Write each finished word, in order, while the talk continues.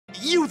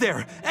You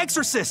there,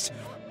 exorcist!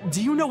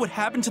 Do you know what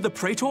happened to the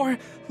praetor,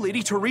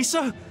 Lady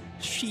Teresa?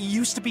 She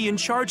used to be in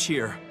charge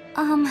here.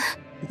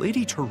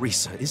 Lady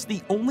Teresa is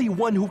the only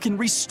one who can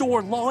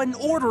restore law and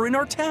order in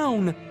our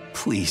town.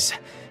 Please,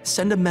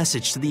 send a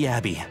message to the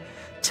Abbey.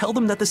 Tell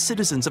them that the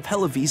citizens of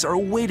Helives are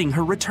awaiting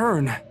her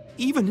return.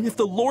 Even if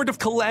the Lord of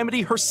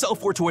Calamity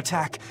herself were to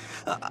attack,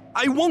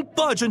 I won't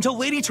budge until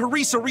Lady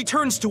Teresa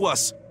returns to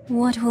us.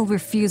 What will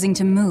refusing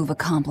to move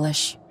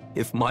accomplish?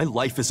 If my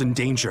life is in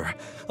danger,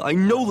 I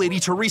know Lady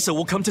Teresa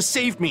will come to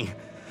save me.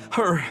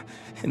 Her,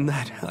 in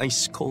that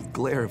ice-cold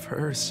glare of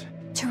hers.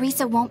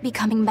 Teresa won't be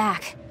coming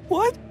back.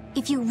 What?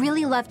 If you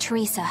really love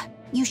Teresa,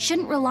 you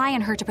shouldn't rely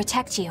on her to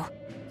protect you.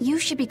 You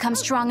should become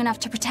strong enough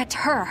to protect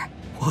her.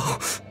 Whoa,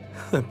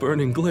 that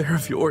burning glare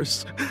of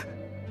yours.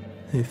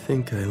 I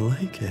think I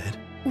like it.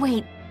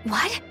 Wait,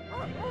 what?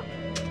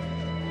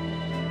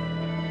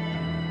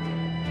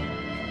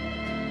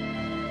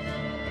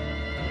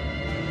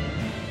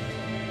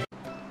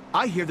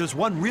 I hear there's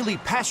one really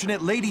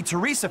passionate Lady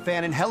Teresa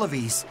fan in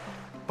Helives.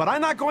 But I'm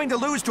not going to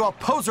lose to a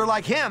poser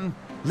like him.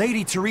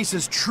 Lady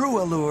Teresa's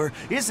true allure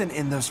isn't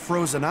in those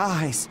frozen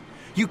eyes.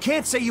 You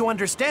can't say you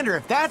understand her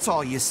if that's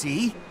all you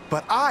see.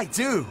 But I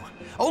do.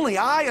 Only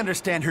I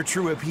understand her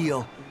true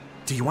appeal.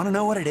 Do you want to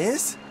know what it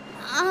is?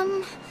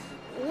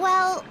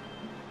 Well,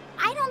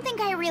 I don't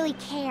think I really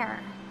care.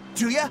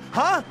 Do ya?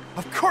 Huh?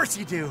 Of course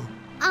you do.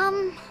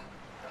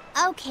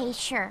 Okay,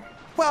 sure.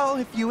 Well,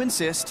 if you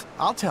insist,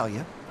 I'll tell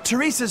you.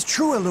 Teresa's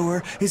true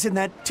allure is in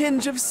that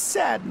tinge of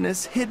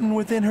sadness hidden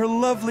within her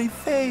lovely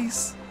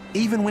face.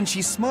 Even when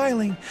she's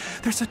smiling,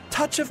 there's a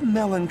touch of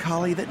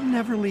melancholy that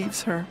never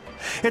leaves her.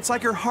 It's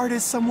like her heart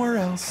is somewhere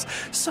else,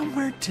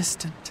 somewhere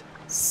distant.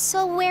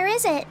 So where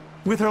is it?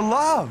 With her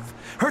love,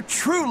 her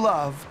true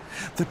love,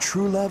 the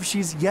true love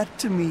she's yet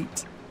to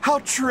meet. How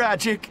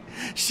tragic!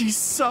 She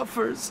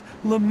suffers,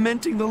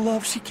 lamenting the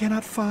love she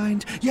cannot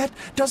find, yet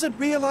doesn't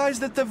realize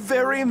that the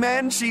very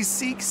man she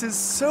seeks is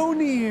so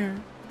near.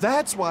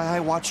 That's why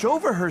I watched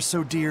over her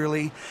so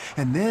dearly.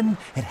 And then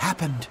it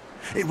happened.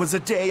 It was a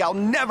day I'll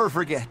never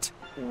forget.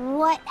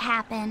 What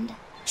happened?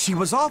 She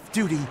was off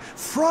duty,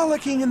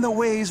 frolicking in the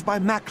waves by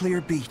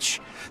Maclear Beach.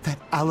 That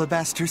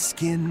alabaster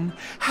skin,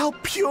 how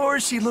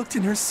pure she looked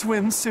in her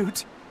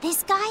swimsuit.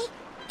 This guy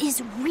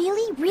is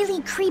really,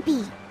 really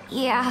creepy.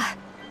 Yeah,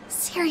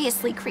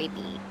 seriously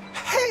creepy.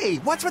 Hey,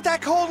 what's with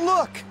that cold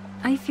look?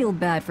 I feel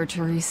bad for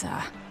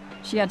Teresa.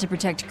 She had to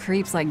protect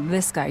creeps like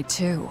this guy,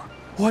 too.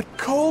 What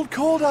cold,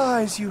 cold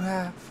eyes you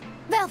have.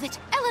 Velvet,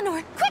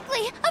 Eleanor,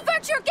 quickly,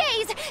 avert your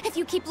gaze! If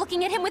you keep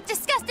looking at him with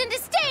disgust and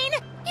disdain,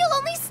 you'll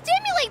only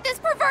stimulate this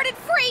perverted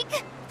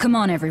freak! Come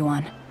on,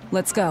 everyone.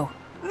 Let's go.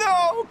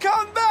 No,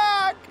 come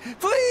back!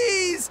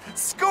 Please!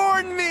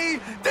 Scorn me!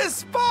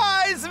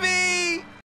 Despise me!